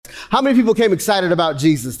How many people came excited about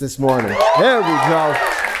Jesus this morning? There we go.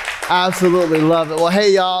 Absolutely love it. Well,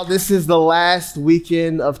 hey, y'all, this is the last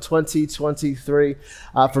weekend of 2023.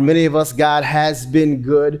 For many of us, God has been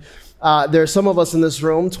good. There are some of us in this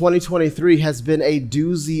room, 2023 has been a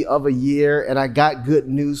doozy of a year, and I got good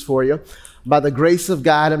news for you. By the grace of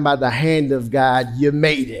God and by the hand of God, you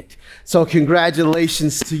made it. So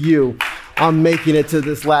congratulations to you on making it to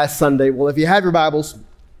this last Sunday. Well, if you have your Bibles,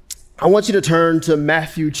 I want you to turn to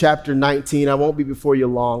Matthew chapter 19. I won't be before you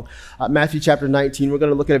long. Matthew chapter 19, we're going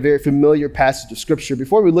to look at a very familiar passage of Scripture.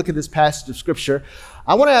 Before we look at this passage of Scripture,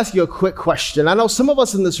 I want to ask you a quick question. I know some of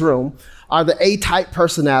us in this room are the A-type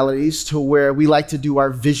personalities to where we like to do our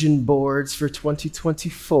vision boards for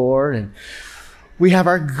 2024, and we have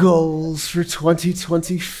our goals for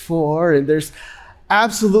 2024, and there's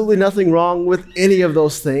absolutely nothing wrong with any of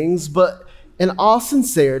those things. But in all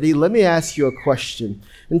sincerity, let me ask you a question.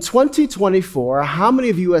 In 2024, how many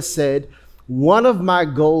of you have said, one of my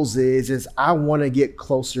goals is I want to get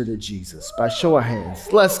closer to Jesus? By show of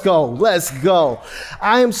hands. Let's go.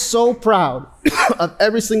 I am so proud of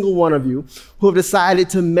every single one of you who have decided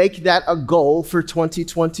to make that a goal for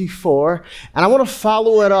 2024. And I want to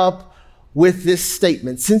follow it up with this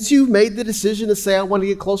statement. Since you made the decision to say, I want to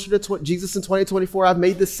get closer to Jesus in 2024, I've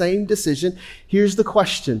made the same decision. Here's the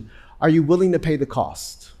question. Are you willing to pay the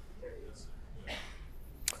cost?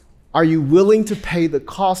 Are you willing to pay the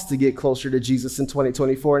cost to get closer to Jesus in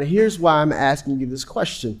 2024? And here's why I'm asking you this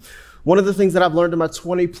question. One of the things that I've learned in my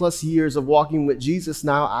 20 plus years of walking with Jesus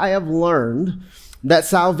now, I have learned that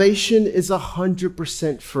salvation is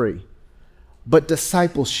 100% free, but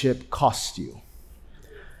discipleship costs you.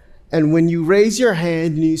 And when you raise your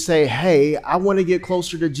hand and you say, hey, I want to get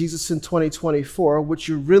closer to Jesus in 2024, what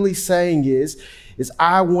you're really saying is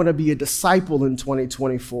I want to be a disciple in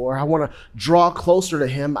 2024. I want to draw closer to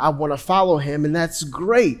him. I want to follow him, and that's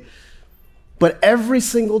great. But every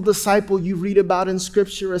single disciple you read about in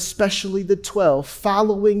Scripture, especially the 12,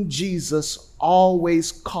 following Jesus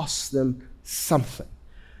always costs them something.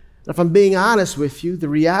 And if I'm being honest with you, the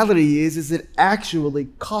reality is it actually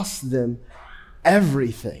costs them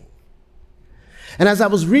everything. And as I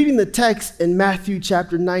was reading the text in Matthew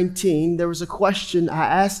chapter 19, there was a question I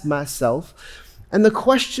asked myself, and the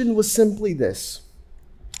question was simply this: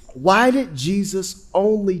 why did Jesus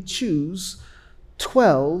only choose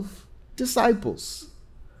 12 disciples?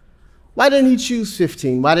 Why didn't he choose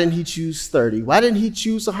 15? Why didn't he choose 30? Why didn't he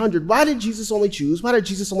choose 100? Why did Jesus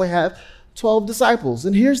only have 12 disciples?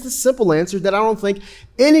 And here's the simple answer that I don't think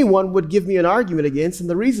anyone would give me an argument against. And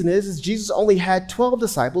the reason is Jesus only had 12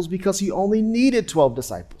 disciples because he only needed 12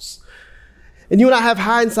 disciples. And you and I have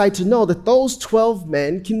hindsight to know that those 12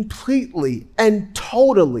 men completely and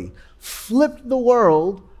totally flipped the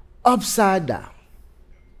world upside down.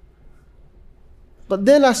 But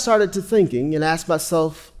then I started to thinking and asked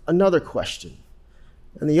myself another question.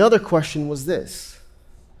 And the other question was this: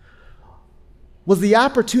 was the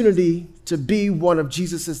opportunity to be one of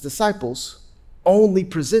Jesus' disciples only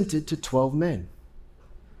presented to 12 men?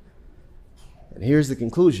 And here's the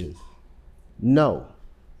conclusion: no.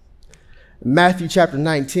 In Matthew chapter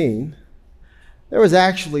 19, there was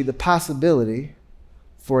actually the possibility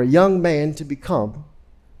for a young man to become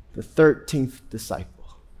the 13th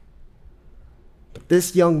disciple. But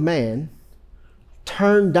this young man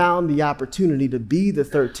turned down the opportunity to be the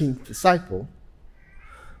 13th disciple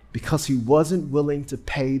because he wasn't willing to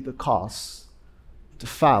pay the cost to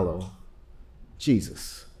follow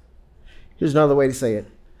Jesus. Here's another way to say it.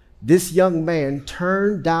 This young man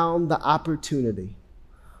turned down the opportunity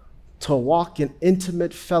to walk in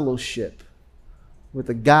intimate fellowship with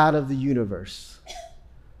the God of the universe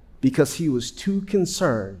because he was too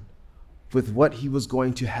concerned with what he was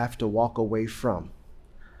going to have to walk away from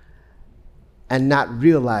and not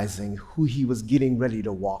realizing who he was getting ready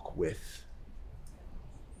to walk with.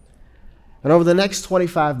 And over the next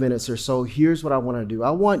 25 minutes or so, here's what I want to do. I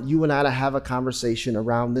want you and I to have a conversation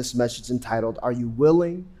around this message entitled, Are You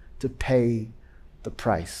Willing to Pay the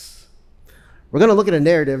Price? We're going to look at a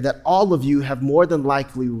narrative that all of you have more than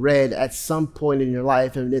likely read at some point in your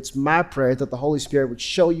life, and it's my prayer that the Holy Spirit would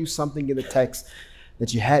show you something in the text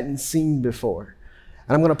that you hadn't seen before.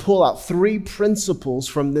 And I'm going to pull out 3 principles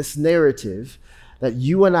from this narrative that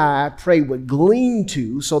you and I pray would glean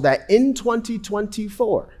to so that in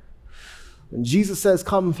 2024, when Jesus says,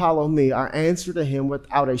 come follow me, our answer to him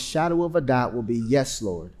without a shadow of a doubt will be, yes,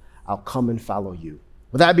 Lord, I'll come and follow you.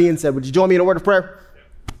 With that being said, would you join me in a word of prayer?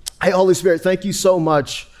 Hey, Holy Spirit, thank you so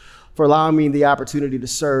much for allowing me the opportunity to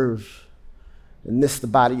serve in this, the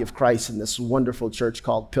body of Christ, in this wonderful church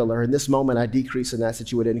called Pillar. In this moment, I decrease and ask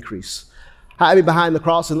that you would increase. Hide me behind the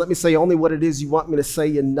cross and let me say only what it is you want me to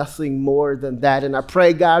say and nothing more than that. And I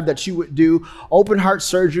pray, God, that you would do open heart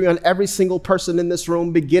surgery on every single person in this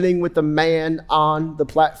room, beginning with the man on the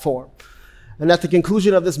platform. And at the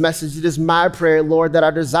conclusion of this message, it is my prayer, Lord, that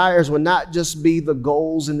our desires will not just be the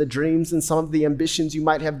goals and the dreams and some of the ambitions you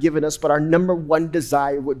might have given us, but our number one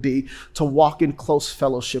desire would be to walk in close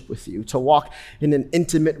fellowship with you, to walk in an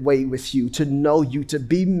intimate way with you, to know you, to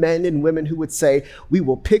be men and women who would say, we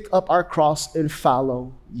will pick up our cross and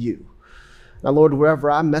follow you. Now, Lord,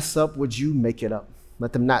 wherever I mess up, would you make it up?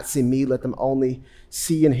 Let them not see me, let them only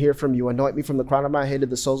see and hear from you. Anoint me from the crown of my head to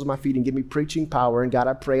the soles of my feet and give me preaching power. And God,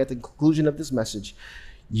 I pray at the conclusion of this message,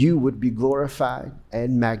 you would be glorified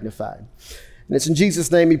and magnified. And it's in Jesus'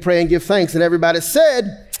 name we pray and give thanks. And everybody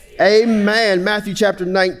said, amen. Matthew chapter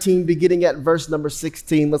 19, beginning at verse number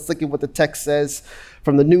 16. Let's look at what the text says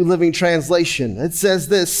from the New Living Translation. It says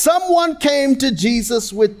this: someone came to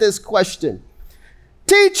Jesus with this question.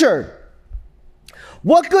 Teacher,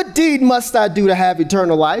 what good deed must I do to have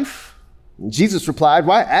eternal life? And Jesus replied,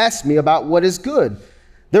 why ask me about what is good?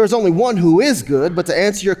 There is only one who is good, but to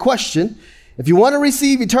answer your question, if you want to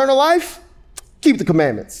receive eternal life, keep the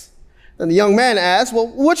commandments. Then the young man asked,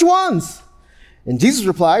 well, which ones? And Jesus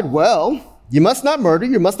replied, well, you must not murder,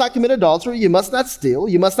 you must not commit adultery, you must not steal,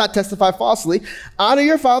 you must not testify falsely, honor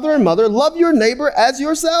your father and mother, love your neighbor as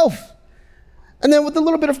yourself. And then with a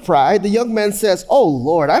little bit of pride, the young man says, oh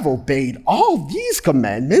Lord, I've obeyed all these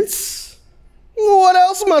commandments. What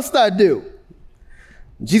else must I do?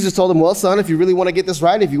 Jesus told him, well, son, if you really want to get this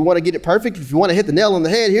right, if you want to get it perfect, if you want to hit the nail on the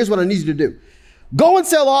head, here's what I need you to do. Go and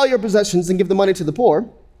sell all your possessions and give the money to the poor,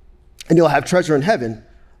 and you'll have treasure in heaven.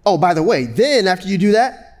 Oh, by the way, then after you do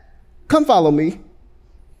that, come follow me.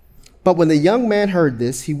 But when the young man heard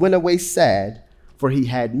this, he went away sad, for he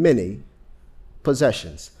had many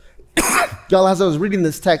possessions. Y'all, as I was reading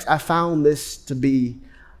this text, I found this to be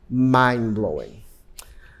mind-blowing.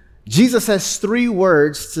 Jesus has three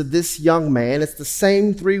words to this young man. It's the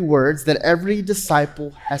same three words that every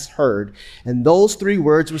disciple has heard. And those three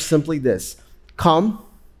words were simply this: come,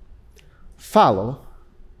 follow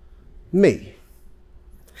me.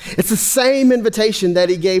 It's the same invitation that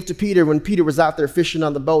he gave to Peter when Peter was out there fishing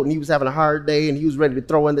on the boat and he was having a hard day and he was ready to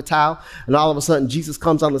throw in the towel. And all of a sudden, Jesus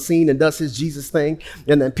comes on the scene and does his Jesus thing.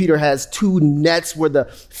 And then Peter has two nets where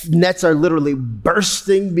the nets are literally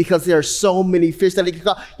bursting because there are so many fish that he can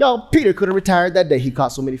caught. Y'all, Peter could have retired that day. He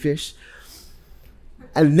caught so many fish.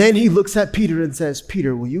 And then he looks at Peter and says,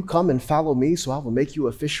 Peter, will you come and follow me so I will make you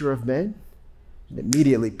a fisher of men? And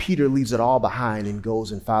immediately Peter leaves it all behind and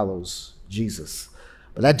goes and follows Jesus.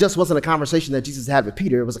 But that just wasn't a conversation that Jesus had with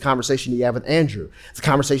Peter. It was a conversation he had with Andrew. It's a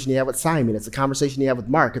conversation he had with Simon. It's a conversation he had with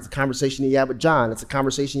Mark. It's a conversation he had with John. It's a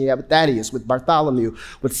conversation he had with Thaddeus, with Bartholomew,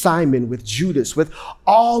 with Simon, with Judas, with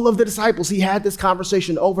all of the disciples. He had this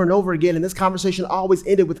conversation over and over again. And this conversation always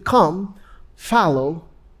ended with, come, follow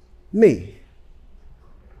me.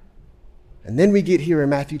 And then we get here in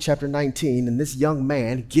Matthew chapter 19, and this young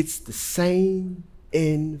man gets the same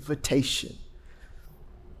invitation.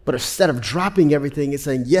 But instead of dropping everything and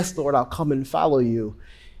saying, yes, Lord, I'll come and follow you,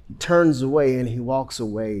 he turns away and he walks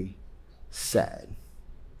away sad.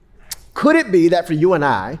 Could it be that for you and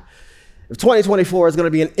I, if 2024 is going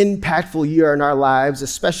to be an impactful year in our lives,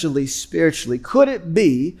 especially spiritually, could it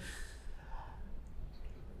be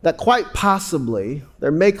that quite possibly there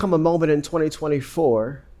may come a moment in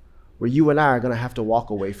 2024 where you and I are going to have to walk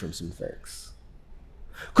away from some things?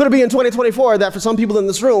 Could it be in 2024 that for some people in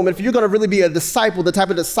this room, if you're going to really be a disciple, the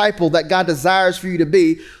type of disciple that God desires for you to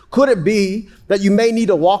be, could it be that you may need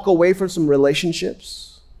to walk away from some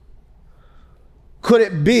relationships? Could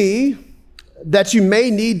it be that you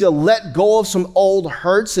may need to let go of some old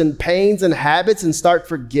hurts and pains and habits and start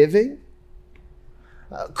forgiving?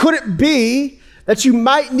 Could it be that you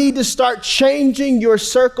might need to start changing your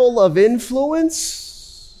circle of influence?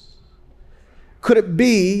 Could it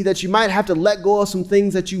be that you might have to let go of some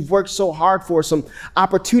things that you've worked so hard for, some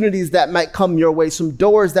opportunities that might come your way, some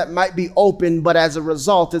doors that might be open, but as a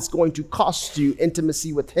result, it's going to cost you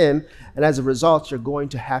intimacy with him, and as a result, you're going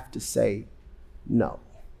to have to say no.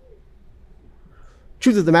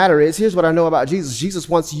 Truth of the matter is, here's what I know about Jesus. Jesus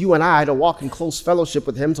wants you and I to walk in close fellowship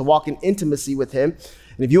with him, to walk in intimacy with him.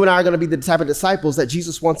 And if you and I are going to be the type of disciples that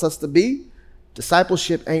Jesus wants us to be,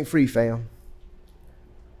 discipleship ain't free, fam.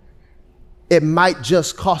 It might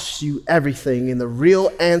just cost you everything. And the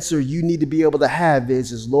real answer you need to be able to have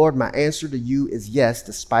is Lord, my answer to you is yes,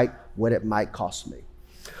 despite what it might cost me.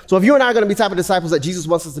 So if you and I are going to be the type of disciples that Jesus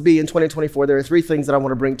wants us to be in 2024, there are three things that I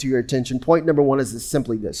want to bring to your attention. Point number one is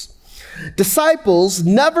simply this. Disciples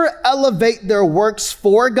never elevate their works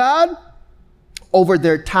for God over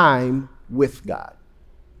their time with God.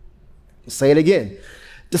 I'll say it again.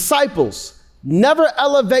 Disciples never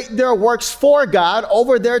elevate their works for God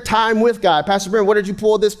over their time with God. Pastor Brent, where did you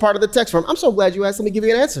pull this part of the text from? I'm so glad you asked. Let me give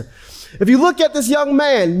you an answer. If you look at this young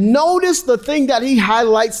man, notice the thing that he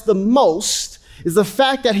highlights the most is the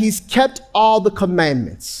fact that he's kept all the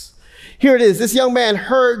commandments. Here it is. This young man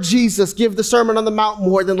heard Jesus give the Sermon on the Mount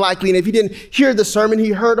more than likely. And if he didn't hear the sermon,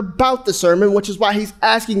 he heard about the sermon, which is why he's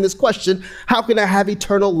asking this question, how can I have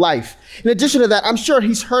eternal life? In addition to that, I'm sure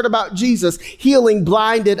he's heard about Jesus healing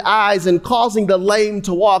blinded eyes and causing the lame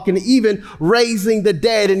to walk and even raising the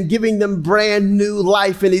dead and giving them brand new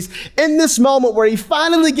life. And he's in this moment where he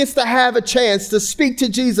finally gets to have a chance to speak to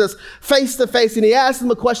Jesus face to face. And he asks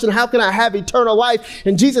him a question, how can I have eternal life?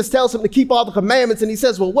 And Jesus tells him to keep all the commandments. And he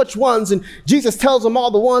says, well, which ones? And Jesus tells him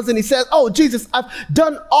all the ones. And he says, oh, Jesus, I've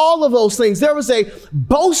done all of those things. There was a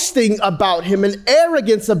boasting about him, an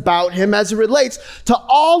arrogance about him as it relates to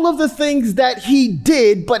all of the things that he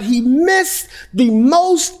did, but he missed the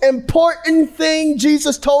most important thing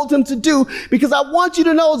Jesus told him to do, because I want you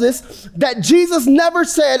to know this, that Jesus never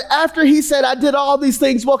said after he said, I did all these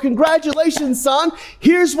things, well, congratulations, son.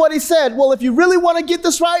 Here's what he said. Well, if you really want to get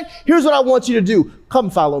this right, here's what I want you to do. Come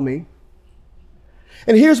follow me.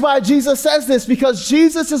 And here's why Jesus says this, because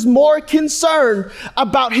Jesus is more concerned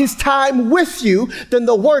about his time with you than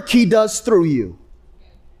the work he does through you.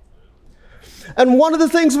 And one of the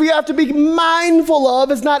things we have to be mindful of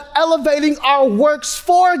is not elevating our works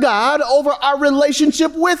for God over our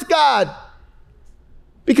relationship with God.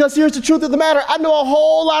 Because here's the truth of the matter. I know a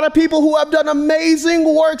whole lot of people who have done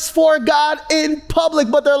amazing works for God in public,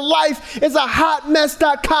 but their life is a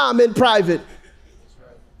hotmess.com in private.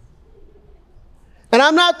 And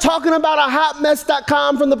I'm not talking about a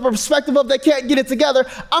hotmess.com from the perspective of they can't get it together.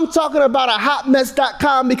 I'm talking about a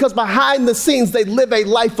hotmess.com because behind the scenes they live a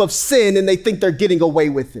life of sin and they think they're getting away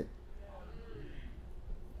with it.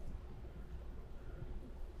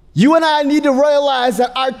 You and I need to realize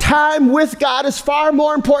that our time with God is far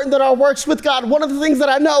more important than our works with God. One of the things that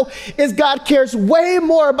I know is God cares way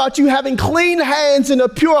more about you having clean hands and a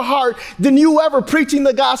pure heart than you ever preaching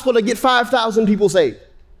the gospel to get 5,000 people saved.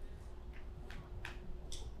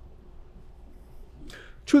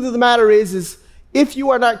 Truth of the matter is if you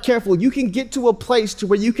are not careful, you can get to a place to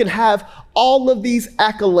where you can have all of these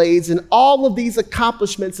accolades and all of these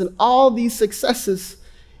accomplishments and all these successes.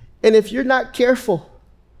 And if you're not careful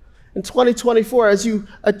in 2024, as you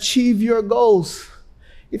achieve your goals,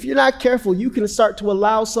 if you're not careful, you can start to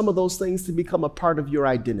allow some of those things to become a part of your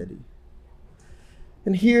identity.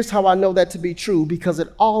 And here's how I know that to be true, because it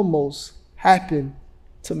almost happened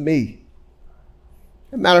to me.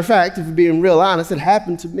 As a matter of fact, if we're being real honest, it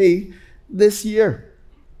happened to me this year.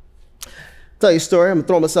 I'll tell you a story. I'm going to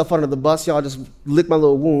throw myself under the bus. Y'all just lick my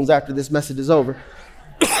little wounds after this message is over.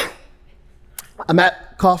 I'm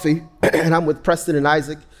at coffee, and I'm with Preston and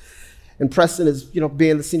Isaac. And Preston is,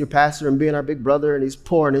 being the senior pastor and being our big brother, and he's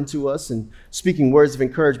pouring into us and speaking words of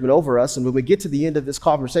encouragement over us. And when we get to the end of this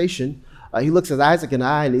conversation, he looks at Isaac and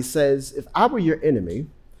I, and he says, if I were your enemy,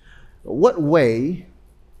 what way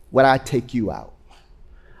would I take you out?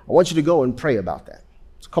 I want you to go and pray about that.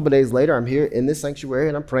 So a couple of days later, I'm here in this sanctuary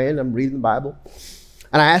and I'm praying, I'm reading the Bible.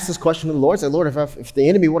 And I asked this question to the Lord. I said, Lord, if the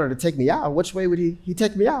enemy wanted to take me out, which way would he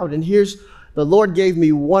take me out? And the Lord gave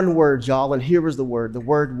me one word, y'all, and here was the word. The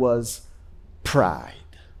word was pride.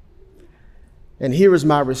 And here is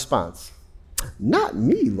my response. Not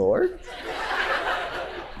me, Lord.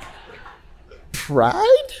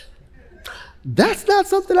 Pride? That's not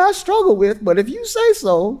something I struggle with, but if you say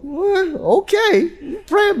so, okay,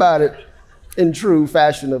 pray about it in true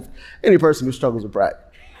fashion of any person who struggles with pride.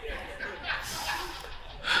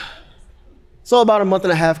 So about a month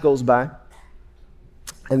and a half goes by,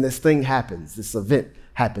 and this thing happens, this event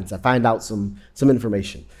happens. I find out some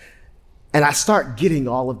information, and I start getting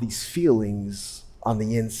all of these feelings on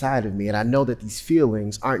the inside of me. And I know that these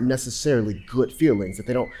feelings aren't necessarily good feelings, that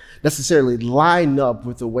they don't necessarily line up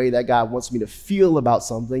with the way that God wants me to feel about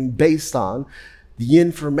something based on the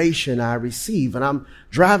information I receive. And I'm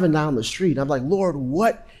driving down the street. I'm like, Lord,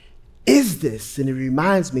 what is this? And it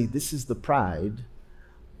reminds me, this is the pride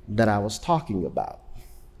that I was talking about.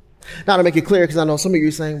 Now, to make it clear, because I know some of you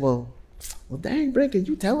are saying, well, dang, Brent, can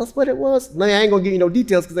you tell us what it was? No, I ain't going to give you no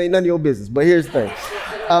details because ain't none of your business. But here's the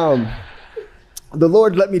thing. The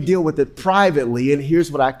Lord let me deal with it privately, and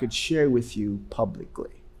here's what I could share with you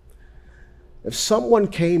publicly. If someone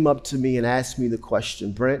came up to me and asked me the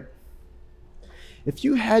question, Brent, if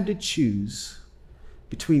you had to choose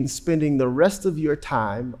between spending the rest of your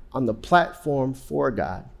time on the platform for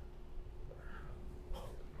God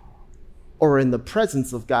or in the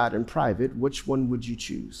presence of God in private, which one would you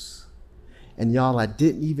choose? And y'all, I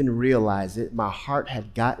didn't even realize it. My heart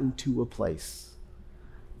had gotten to a place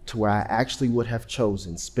to where I actually would have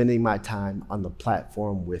chosen spending my time on the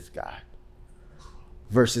platform with God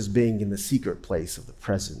versus being in the secret place of the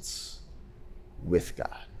presence with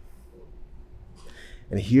God.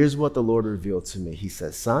 And here's what the Lord revealed to me. He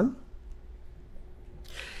says, son,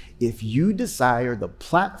 if you desire the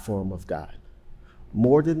platform of God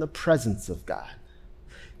more than the presence of God,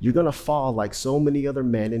 you're going to fall like so many other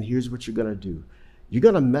men. And here's what you're going to do. You're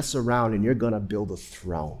going to mess around and you're going to build a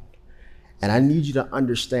throne. And I need you to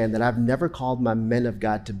understand that I've never called my men of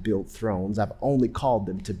God to build thrones. I've only called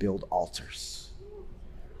them to build altars.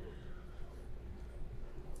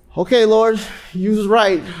 Okay, Lord, you was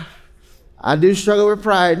right. I do struggle with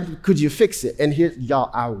pride. Could you fix it? And here, y'all,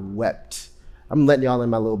 I wept. I'm letting y'all in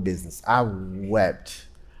my little business. I wept.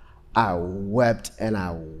 And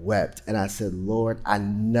I said, Lord, I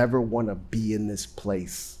never want to be in this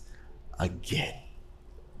place again.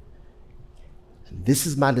 And this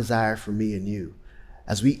is my desire for me and you.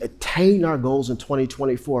 As we attain our goals in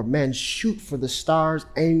 2024, man, shoot for the stars,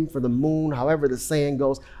 aim for the moon, however the saying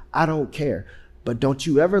goes, I don't care. But don't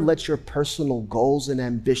you ever let your personal goals and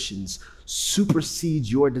ambitions supersede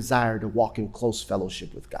your desire to walk in close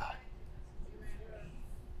fellowship with God.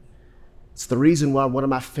 It's the reason why one of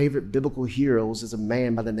my favorite biblical heroes is a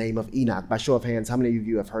man by the name of Enoch. By show of hands, how many of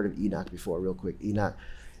you have heard of Enoch before? Real quick, Enoch.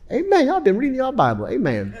 Amen. Y'all been reading your Bible.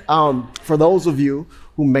 Amen. For those of you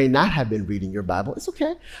who may not have been reading your Bible, it's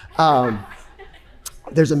okay.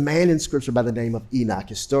 There's a man in Scripture by the name of Enoch.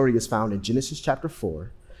 His story is found in Genesis chapter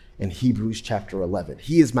 4 and Hebrews chapter 11.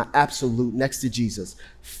 He is my absolute, next to Jesus,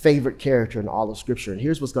 favorite character in all of Scripture. And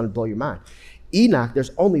here's what's going to blow your mind. Enoch,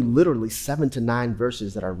 there's only literally 7 to 9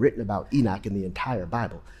 verses that are written about Enoch in the entire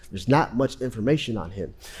Bible. There's not much information on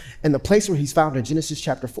him. And the place where he's found in Genesis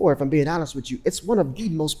chapter 4, if I'm being honest with you, it's one of the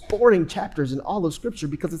most boring chapters in all of Scripture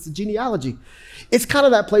because it's a genealogy. It's kind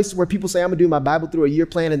of that place where people say, I'm going to do my Bible through a year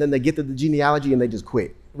plan, and then they get to the genealogy and they just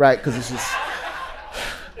quit, right? Because it's just,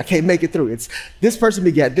 I can't make it through. It's this person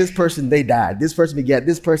begat this person, they died. This person begat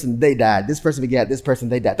this person, they died. This person begat this person,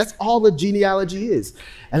 they died. That's all the genealogy is.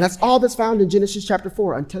 And that's all that's found in Genesis chapter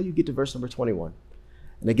 4 until you get to verse number 21.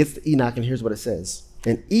 And it gets to Enoch, and here's what it says.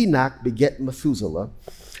 And Enoch begat Methuselah,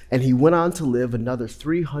 and he went on to live another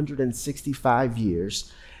 365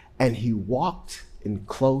 years, and he walked in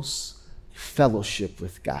close fellowship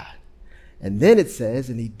with God. And then it says,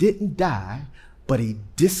 and he didn't die, but he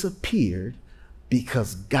disappeared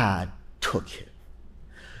because God took him.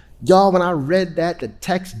 Y'all, when I read that, the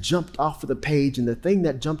text jumped off of the page, and the thing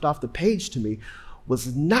that jumped off the page to me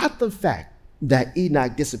was not the fact that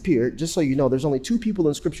Enoch disappeared. Just so you know, there's only 2 people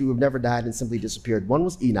in Scripture who have never died and simply disappeared. One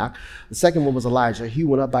was Enoch. The second one was Elijah. He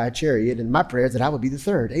went up by a chariot, and my prayer is that I would be the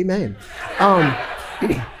third. Amen.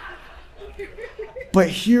 But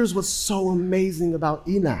here's what's so amazing about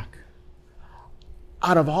Enoch.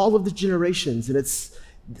 Out of all of the generations, and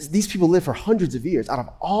these people lived for hundreds of years. Out of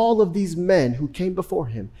all of these men who came before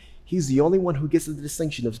him, he's the only one who gets the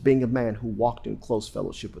distinction of being a man who walked in close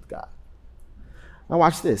fellowship with God. Now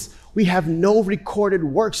watch this. We have no recorded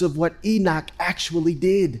works of what Enoch actually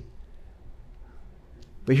did.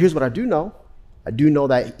 But here's what I do know. I do know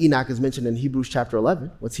that Enoch is mentioned in Hebrews chapter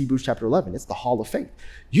 11. What's Hebrews chapter 11? It's the hall of faith.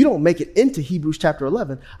 You don't make it into Hebrews chapter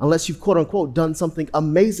 11 unless you've quote unquote done something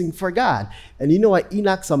amazing for God. And you know what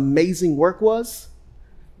Enoch's amazing work was?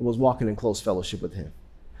 It was walking in close fellowship with him.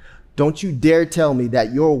 Don't you dare tell me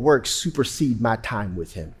that your works supersede my time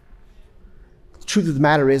with him. The truth of the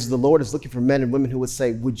matter is the Lord is looking for men and women who would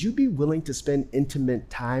say, would you be willing to spend intimate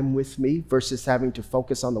time with me versus having to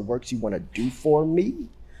focus on the works you want to do for me?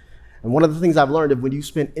 And one of the things I've learned is when you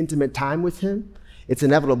spend intimate time with him, it's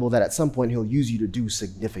inevitable that at some point he'll use you to do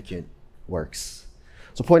significant works.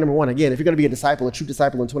 So point number 1, again, if you're going to be a disciple, a true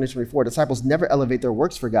disciple in 2024, disciples never elevate their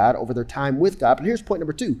works for God over their time with God. But here's point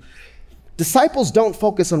number 2. Disciples don't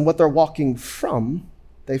focus on what they're walking from.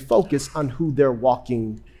 They focus on who they're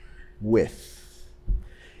walking with.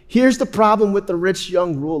 Here's the problem with the rich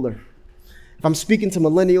young ruler. If I'm speaking to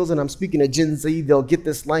millennials and I'm speaking to Gen Z, they'll get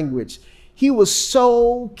this language. He was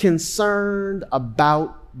so concerned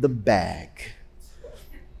about the bag.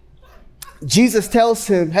 Jesus tells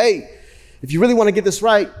him, hey, if you really want to get this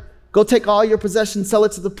right, go take all your possessions, sell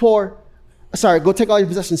it to the poor. Go take all your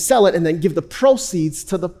possessions, sell it, and then give the proceeds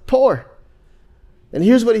to the poor. And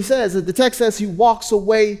here's what he says. The text says he walks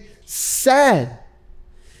away sad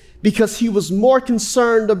because he was more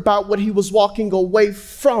concerned about what he was walking away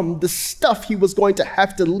from, the stuff he was going to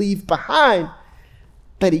have to leave behind,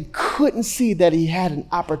 that he couldn't see that he had an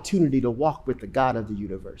opportunity to walk with the God of the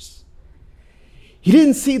universe. He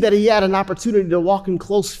didn't see that he had an opportunity to walk in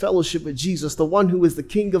close fellowship with Jesus, the one who is the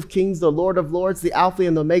King of Kings, the Lord of Lords, the Alpha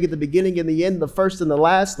and the Omega, the beginning and the end, the first and the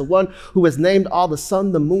last, the one who has named all the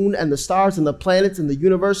sun, the moon, and the stars, and the planets in the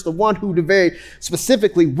universe, the one who very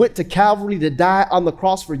specifically went to Calvary to die on the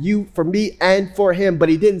cross for you, for me, and for him. But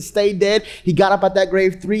he didn't stay dead. He got up at that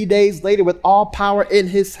grave 3 days later with all power in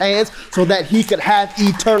his hands so that he could have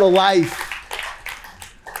eternal life.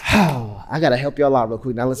 I got to help y'all out real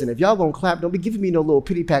quick. Now listen, if y'all gonna clap, don't be giving me no little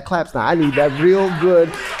pity pat claps now. I need that real good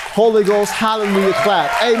Holy Ghost hallelujah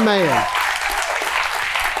clap. Amen.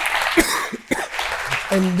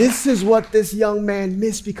 And this is what this young man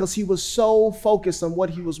missed because he was so focused on what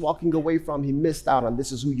he was walking away from. He missed out on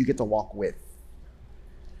this is who you get to walk with.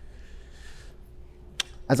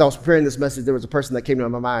 As I was preparing this message, there was a person that came to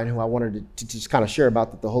my mind who I wanted to just kind of share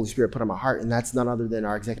about that the Holy Spirit put on my heart, and that's none other than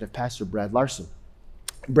our executive pastor, Brad Larson.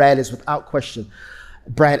 Brad is without question,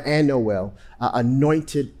 Brad and Noel,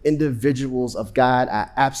 anointed individuals of God.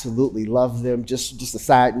 I absolutely love them. Just a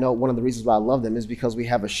side note, one of the reasons why I love them is because we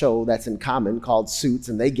have a show that's in common called Suits,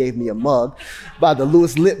 and they gave me a mug by the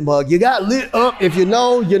Lewis Lit mug. You got lit up. If you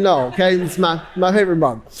know, you know, okay? It's my favorite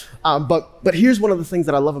mug. But here's one of the things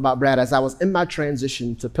that I love about Brad. As I was in my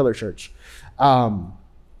transition to Pillar Church, one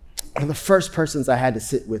of the first persons I had to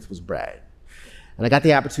sit with was Brad. And I got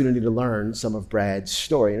the opportunity to learn some of Brad's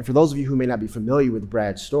story. And for those of you who may not be familiar with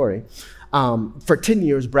Brad's story, for 10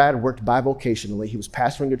 years, Brad worked bivocationally. He was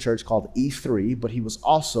pastoring a church called E3, but he was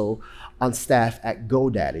also on staff at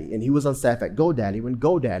GoDaddy. And he was on staff at GoDaddy when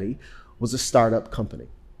GoDaddy was a startup company.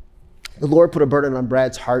 The Lord put a burden on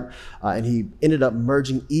Brad's heart, and he ended up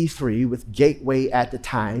merging E3 with Gateway at the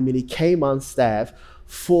time. And he came on staff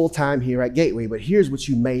full-time here at Gateway. But here's what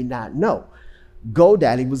you may not know.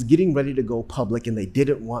 GoDaddy was getting ready to go public and they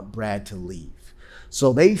didn't want Brad to leave.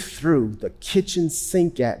 So they threw the kitchen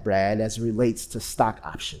sink at Brad as it relates to stock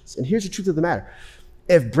options. And here's the truth of the matter.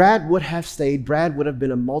 If Brad would have stayed, Brad would have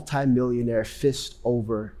been a multimillionaire fist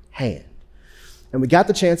over hand. And we got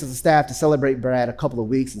the chance as a staff to celebrate Brad a couple of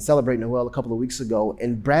weeks and celebrate Noel a couple of weeks ago.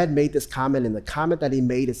 And Brad made this comment, and the comment that he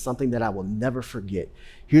made is something that I will never forget.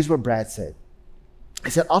 Here's what Brad said. He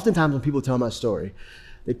said, oftentimes when people tell my story,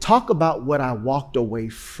 they talk about what I walked away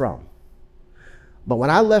from. But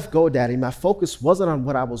when I left GoDaddy, my focus wasn't on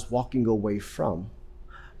what I was walking away from.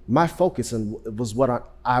 My focus was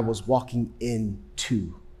what I was walking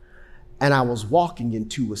into. And I was walking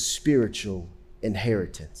into a spiritual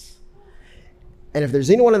inheritance. And if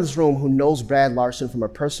there's anyone in this room who knows Brad Larson from a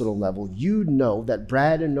personal level, you know that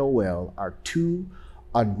Brad and Noel are two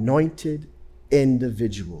anointed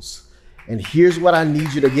individuals. And here's what I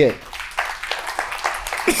need you to get.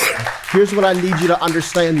 Here's what I need you to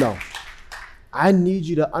understand, though. I need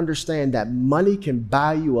you to understand that money can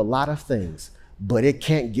buy you a lot of things, but it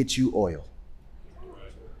can't get you oil.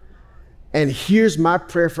 And here's my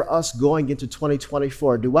prayer for us going into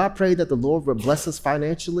 2024. Do I pray that the Lord will bless us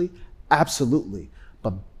financially? Absolutely.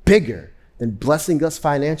 But bigger than blessing us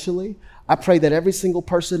financially, I pray that every single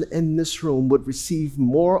person in this room would receive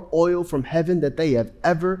more oil from heaven that they have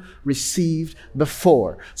ever received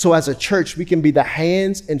before. So as a church, we can be the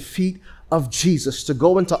hands and feet of Jesus, to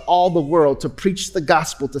go into all the world, to preach the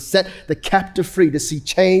gospel, to set the captive free, to see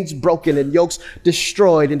chains broken and yokes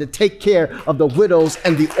destroyed, and to take care of the widows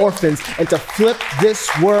and the orphans, and to flip this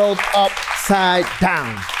world upside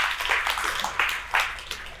down.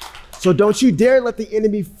 So don't you dare let the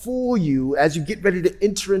enemy fool you as you get ready to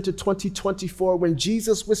enter into 2024 when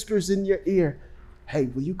Jesus whispers in your ear, hey,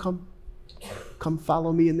 will you come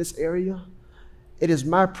follow me in this area? It is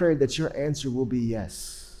my prayer that your answer will be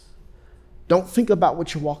yes. Don't think about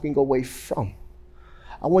what you're walking away from.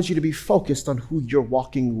 I want you to be focused on who you're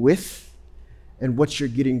walking with and what you're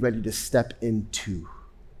getting ready to step into.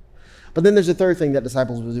 But then there's a third thing that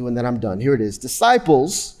disciples will do, and then I'm done. Here it is.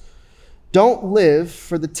 Disciples don't live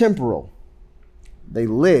for the temporal. They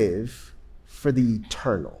live for the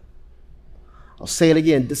eternal. I'll say it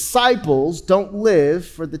again. Disciples don't live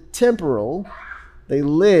for the temporal. They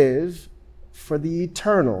live for the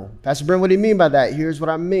eternal. Pastor Brent, what do you mean by that? Here's what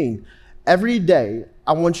I mean. Every day,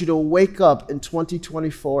 I want you to wake up in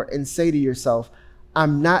 2024 and say to yourself,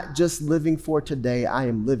 I'm not just living for today, I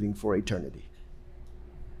am living for eternity.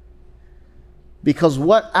 Because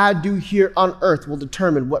what I do here on earth will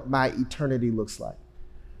determine what my eternity looks like.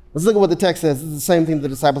 Let's look at what the text says. This is the same thing the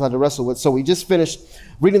disciples had to wrestle with. So we just finished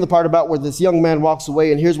reading the part about where this young man walks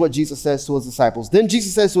away, and here's what Jesus says to his disciples. Then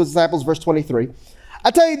Jesus says to his disciples, verse 23,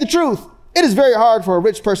 I tell you the truth, it is very hard for a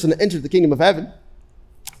rich person to enter the kingdom of heaven.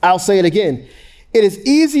 I'll say it again. It is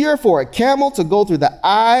easier for a camel to go through the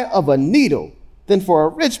eye of a needle than for a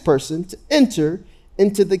rich person to enter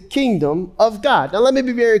into the kingdom of God. Now, let me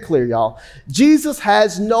be very clear, y'all. Jesus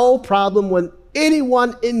has no problem with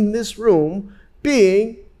anyone in this room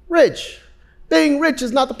being rich. Being rich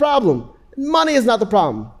is not the problem. Money is not the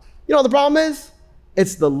problem. You know what the problem is?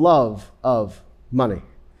 It's the love of money.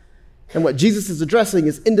 And what Jesus is addressing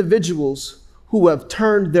is individuals who have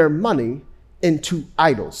turned their money into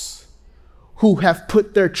idols, who have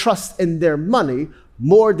put their trust in their money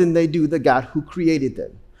more than they do the God who created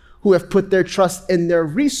them, who have put their trust in their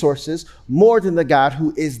resources more than the God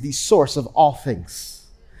who is the source of all things.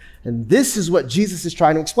 And this is what Jesus is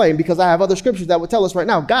trying to explain, because I have other scriptures that would tell us right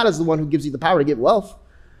now, God is the one who gives you the power to get wealth.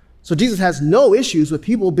 So Jesus has no issues with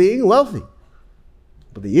people being wealthy.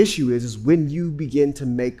 But the issue is when you begin to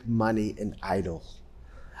make money an idol.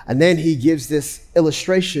 And then he gives this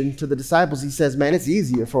illustration to the disciples. He says, man, it's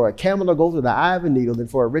easier for a camel to go through the eye of a needle than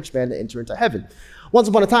for a rich man to enter into heaven. Once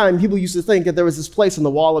upon a time, people used to think that there was this place on the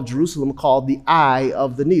wall of Jerusalem called the Eye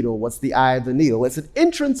of the Needle. What's the Eye of the Needle? It's an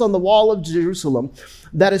entrance on the wall of Jerusalem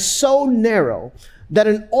that is so narrow that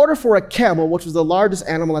in order for a camel, which was the largest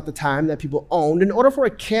animal at the time that people owned, in order for a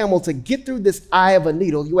camel to get through this eye of a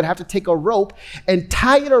needle, you would have to take a rope and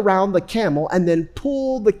tie it around the camel and then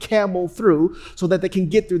pull the camel through so that they can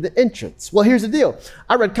get through the entrance. Well, here's the deal.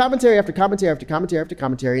 I read commentary after commentary after commentary after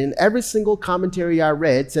commentary, and every single commentary I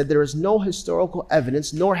read said there is no historical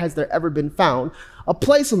evidence, nor has there ever been found a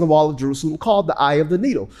place on the wall of Jerusalem called the Eye of the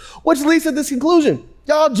Needle, which leads to this conclusion.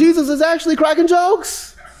 Y'all, Jesus is actually cracking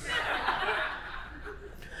jokes.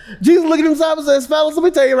 Jesus looked at himself and says, fellas, let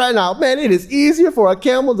me tell you right now, man, it is easier for a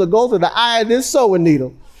camel to go through the eye of this sewing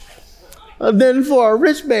needle than for a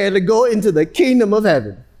rich man to go into the kingdom of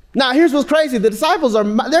heaven. Now, here's what's crazy. The disciples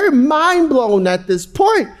they're mind blown at this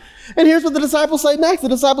point. And here's what the disciples say next. The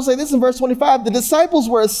disciples say this in verse 25. The disciples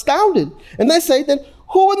were astounded. And they say, then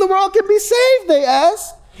who in the world can be saved, they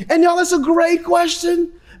ask. And y'all, that's a great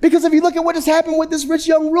question. Because if you look at what has happened with this rich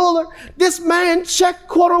young ruler, this man checked,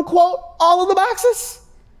 quote unquote, all of the boxes.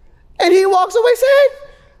 And he walks away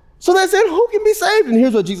saved. So they said, who can be saved? And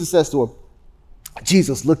here's what Jesus says to him.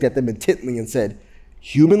 Jesus looked at them intently and said,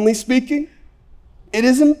 humanly speaking, it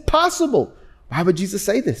is impossible. Why would Jesus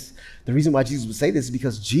say this? The reason why Jesus would say this is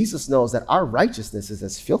because Jesus knows that our righteousness is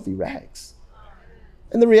as filthy rags.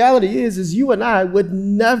 And the reality is you and I would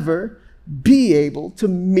never be able to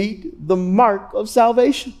meet the mark of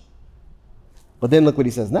salvation. But then look what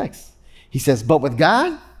he says next. He says, but with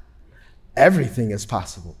God, everything is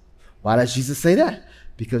possible. Why does Jesus say that?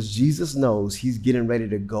 Because Jesus knows he's getting ready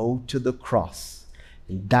to go to the cross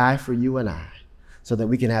and die for you and I so that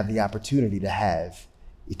we can have the opportunity to have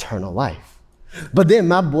eternal life. But then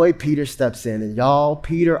my boy Peter steps in, and y'all,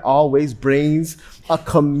 Peter always brings a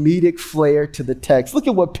comedic flair to the text. Look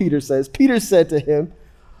at what Peter says. Peter said to him,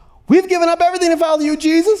 we've given up everything to follow you,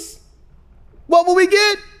 Jesus. What will we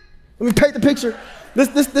get? Let me paint the picture. This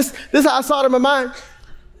is how I saw it in my mind.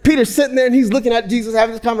 Peter's sitting there and he's looking at Jesus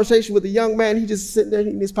having this conversation with a young man. He's just sitting there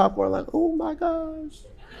eating his popcorn like, oh my gosh.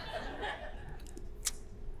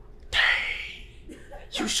 Dang,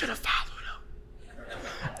 you should have followed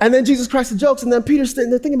him. And then Jesus cracks the jokes, and then Peter's sitting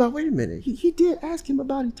there thinking about, wait a minute, he did ask him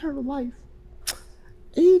about eternal life.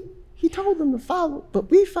 He told them to follow, but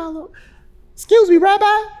we follow. Excuse me,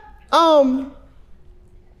 Rabbi.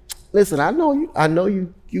 Listen, I know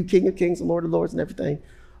you King of Kings and Lord of Lords and everything.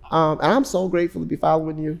 And I'm so grateful to be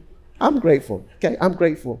following you. I'm grateful. Okay, I'm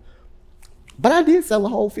grateful. But I did sell a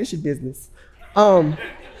whole fishing business. I'm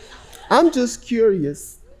just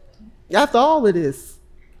curious. After all of this,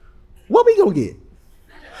 what we gonna get?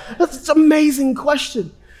 That's an amazing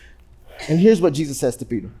question. And here's what Jesus says to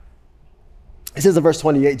Peter. It says in verse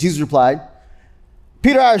 28, Jesus replied,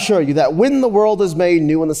 Peter, I assure you that when the world is made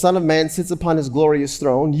new and the Son of Man sits upon his glorious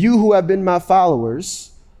throne, you who have been my followers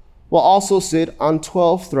will also sit on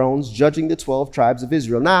 12 thrones, judging the 12 tribes of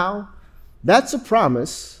Israel. Now, that's a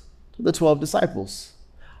promise to the 12 disciples.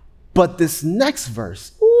 But this next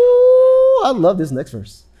verse, I love this next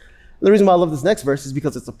verse. The reason why I love this next verse is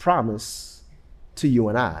because it's a promise to you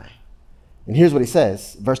and I. And here's what he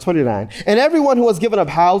says, verse 29. And everyone who has given up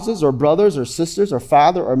houses or brothers or sisters or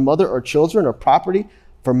father or mother or children or property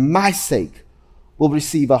for my sake will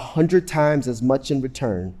receive 100 times as much in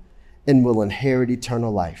return and will inherit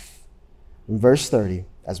eternal life. In verse 30,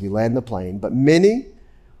 as we land the plane, but many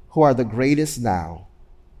who are the greatest now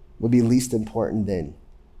will be least important then.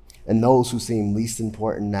 And those who seem least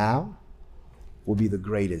important now will be the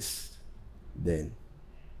greatest then.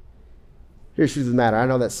 Here's the truth of the matter. I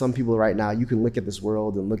know that some people right now, you can look at this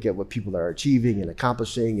world and look at what people are achieving and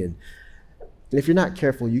accomplishing. And if you're not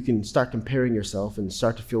careful, you can start comparing yourself and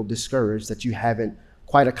start to feel discouraged that you haven't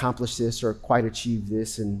quite accomplished this or quite achieved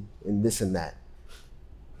this and this and that.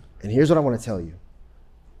 And here's what I want to tell you.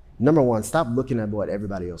 Number one, stop looking at what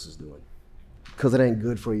everybody else is doing because it ain't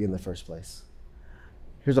good for you in the first place.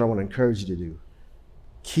 Here's what I want to encourage you to do.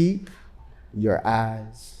 Keep your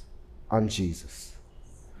eyes on Jesus.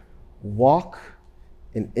 Walk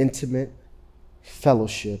in intimate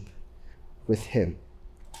fellowship with him.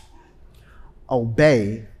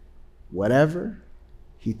 Obey whatever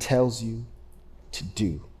he tells you to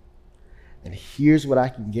do. And here's what I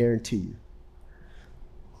can guarantee you.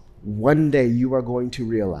 One day you are going to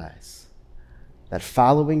realize that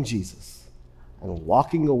following Jesus and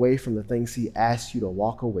walking away from the things he asked you to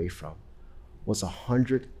walk away from was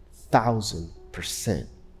 100,000%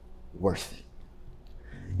 worth it.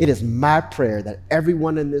 It is my prayer that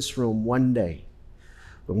everyone in this room one day,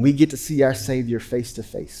 when we get to see our Savior face to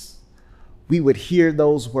face, we would hear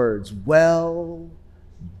those words, "Well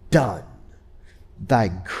done, thy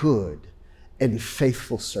good and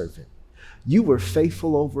faithful servant. You were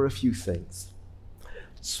faithful over a few things,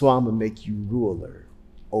 so I'm going to make you ruler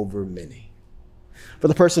over many." For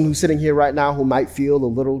the person who's sitting here right now who might feel a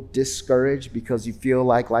little discouraged because you feel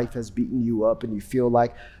like life has beaten you up and you feel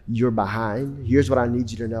like you're behind, here's what I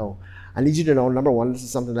need you to know. I need you to know, number one, this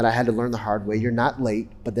is something that I had to learn the hard way. You're not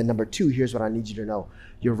late. But then number two, here's what I need you to know.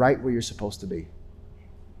 You're right where you're supposed to be.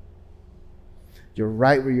 You're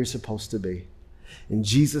right where you're supposed to be. And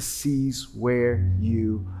Jesus sees where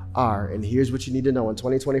you are. And here's what you need to know. In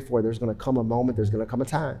 2024, there's going to come a moment, there's going to come a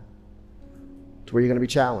time to where you're going to be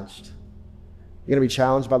challenged. You're going to be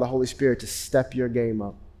challenged by the Holy Spirit to step your game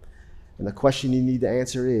up. And the question you need to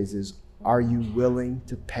answer is are you willing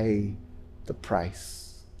to pay the price?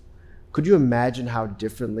 Could you imagine how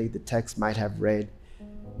differently the text might have read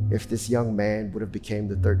if this young man would have became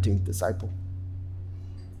the 13th disciple?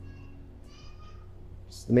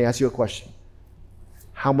 So let me ask you a question.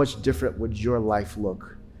 How much different would your life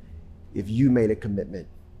look if you made a commitment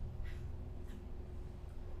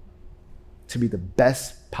to be the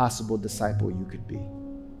best possible disciple you could be?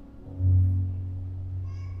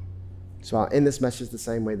 So I'll end this message the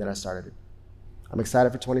same way that I started it. I'm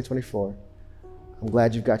excited for 2024. I'm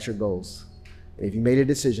glad you've got your goals. And if you made a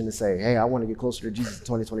decision to say, hey, I want to get closer to Jesus in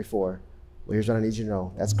 2024, well, here's what I need you to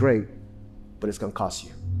know. That's great, but it's going to cost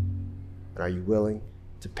you. And are you willing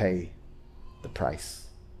to pay the price?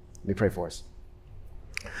 Let me pray for us.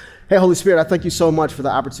 Hey, Holy Spirit, I thank you so much for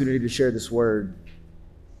the opportunity to share this word.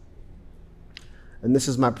 And this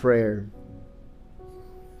is my prayer,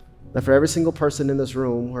 that for every single person in this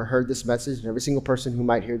room who heard this message and every single person who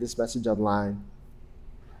might hear this message online,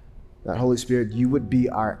 that Holy Spirit, you would be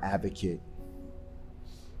our advocate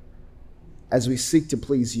as we seek to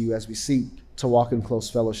please you, as we seek to walk in close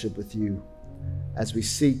fellowship with you, as we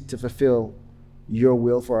seek to fulfill your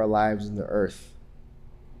will for our lives in the earth.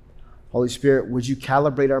 Holy Spirit, would you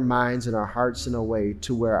calibrate our minds and our hearts in a way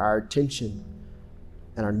to where our attention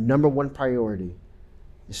and our number one priority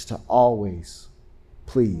is to always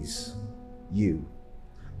please you,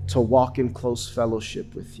 to walk in close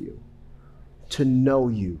fellowship with you, to know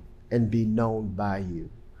you and be known by you,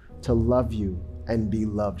 to love you and be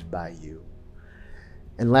loved by you.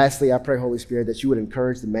 And lastly, I pray, Holy Spirit, that you would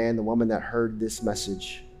encourage the man, the woman that heard this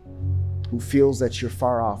message, who feels that you're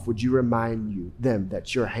far off. Would you remind them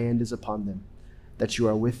that your hand is upon them, that you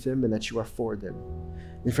are with them and that you are for them.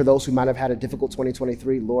 And for those who might have had a difficult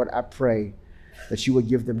 2023, Lord, I pray that you would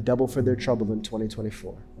give them double for their trouble in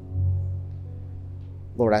 2024.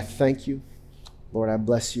 Lord, I thank you. Lord, I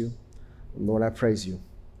bless you. And Lord, I praise you.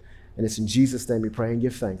 And it's in Jesus' name we pray and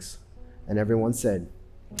give thanks. And everyone said,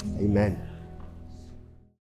 amen.